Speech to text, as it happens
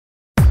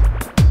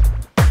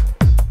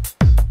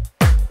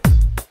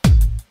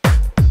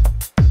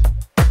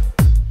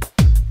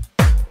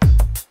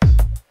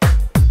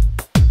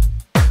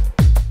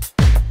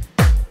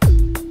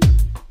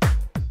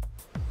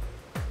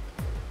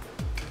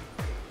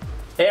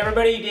Hey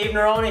everybody, Dave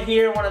Norona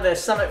here, one of the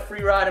Summit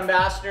FreeRide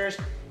ambassadors.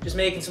 Just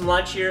making some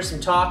lunch here, some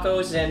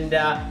tacos, and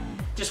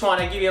just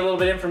want to give you a little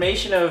bit of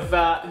information of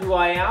who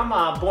I am.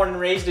 Born and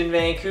raised in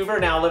Vancouver,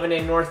 now living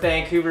in North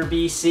Vancouver,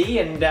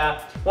 BC, and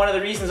one of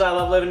the reasons I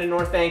love living in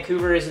North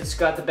Vancouver is it's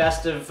got the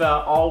best of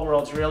all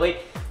worlds, really.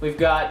 We've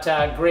got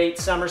great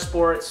summer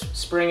sports,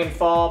 spring and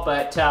fall,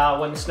 but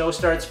when the snow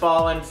starts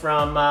falling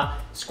from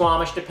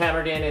Squamish to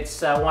Pemberton,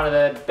 it's one of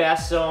the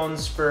best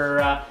zones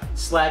for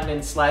sledding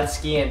and sled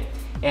skiing.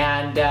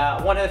 And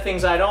one of the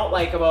things I don't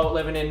like about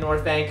living in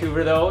North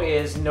Vancouver though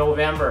is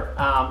November.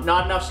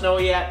 Not enough snow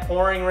yet,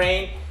 pouring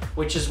rain,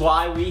 which is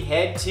why we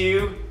head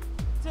to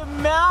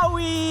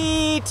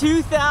Maui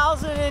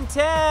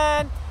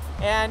 2010.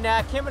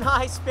 And Kim and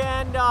I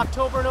spend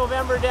October,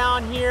 November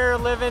down here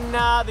living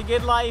the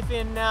good life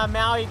in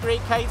Maui. Great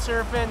kite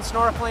surfing,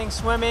 snorkeling,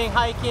 swimming,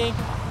 hiking,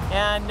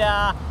 and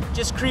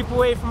just creep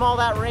away from all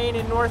that rain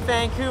in North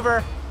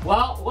Vancouver.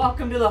 Well,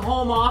 welcome to the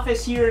home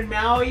office here in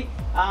Maui.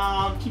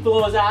 People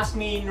always ask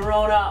me,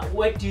 Norona,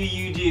 what do?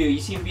 You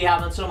seem to be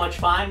having so much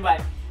fun,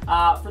 but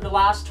for the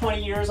last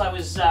 20 years I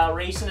was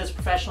racing as a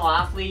professional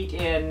athlete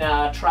in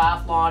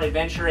triathlon,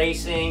 adventure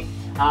racing,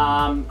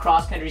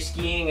 cross-country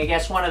skiing. I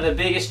guess one of the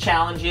biggest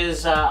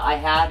challenges I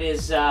had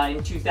is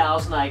in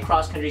 2000 I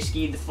cross-country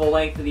skied the full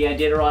length of the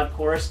Iditarod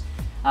course,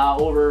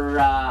 over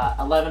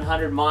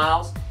 1,100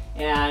 miles,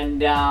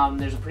 and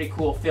there's a pretty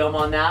cool film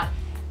on that.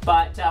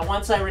 But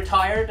once I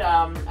retired,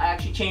 I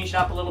actually changed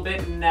up a little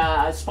bit,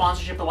 and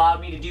sponsorship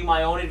allowed me to do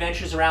my own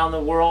adventures around the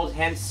world,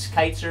 hence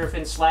kite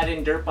surfing,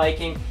 sledding, dirt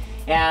biking.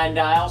 And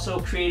I also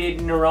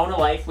created Norona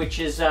Life, which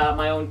is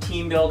my own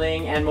team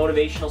building and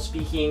motivational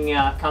speaking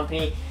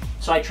company.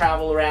 So I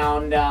travel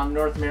around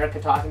North America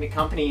talking to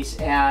companies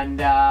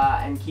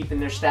and keeping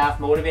their staff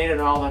motivated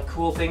on all the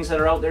cool things that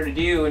are out there to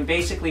do. And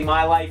basically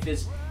my life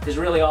is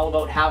really all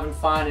about having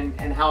fun,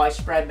 and how I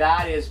spread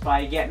that is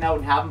by getting out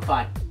and having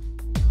fun.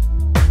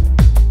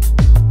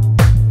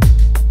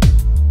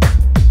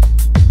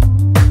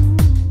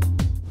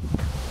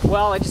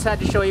 Well, I just had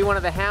to show you one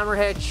of the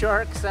hammerhead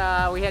sharks.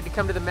 We had to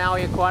come to the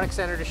Maui Aquatic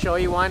Center to show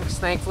you one, because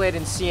thankfully I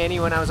didn't see any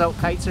when I was out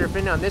kite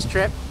surfing on this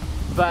trip.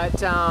 But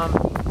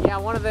yeah,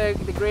 one of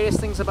the greatest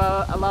things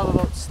I love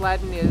about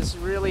sledding is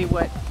really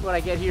what I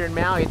get here in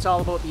Maui. It's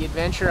all about the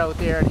adventure out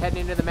there and heading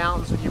into the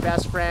mountains with your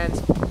best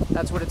friends.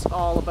 That's what it's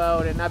all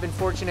about. And I've been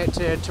fortunate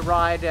to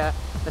ride the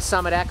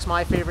Summit X,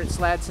 my favorite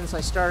sled, since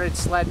I started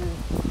sledding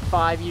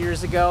 5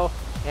 years ago.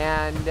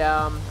 And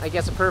I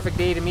guess a perfect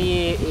day to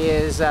me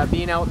is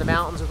being out in the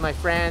mountains with my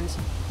friends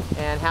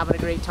and having a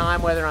great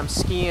time, whether I'm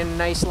skiing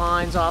nice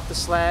lines off the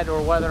sled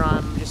or whether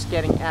I'm just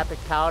getting epic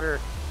powder.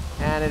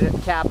 And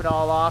to cap it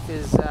all off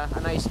is a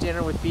nice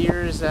dinner with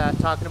beers,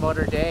 talking about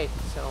our day.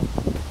 So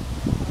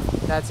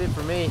that's it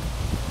for me.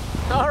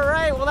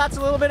 Alright, well that's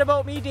a little bit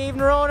about me, Dave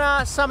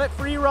Norona, Summit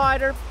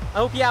FreeRider. I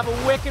hope you have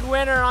a wicked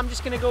winter. I'm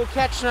just going to go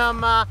catch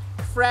some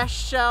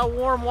fresh,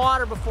 warm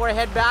water before I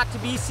head back to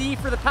BC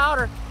for the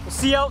powder. We'll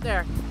see you out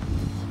there.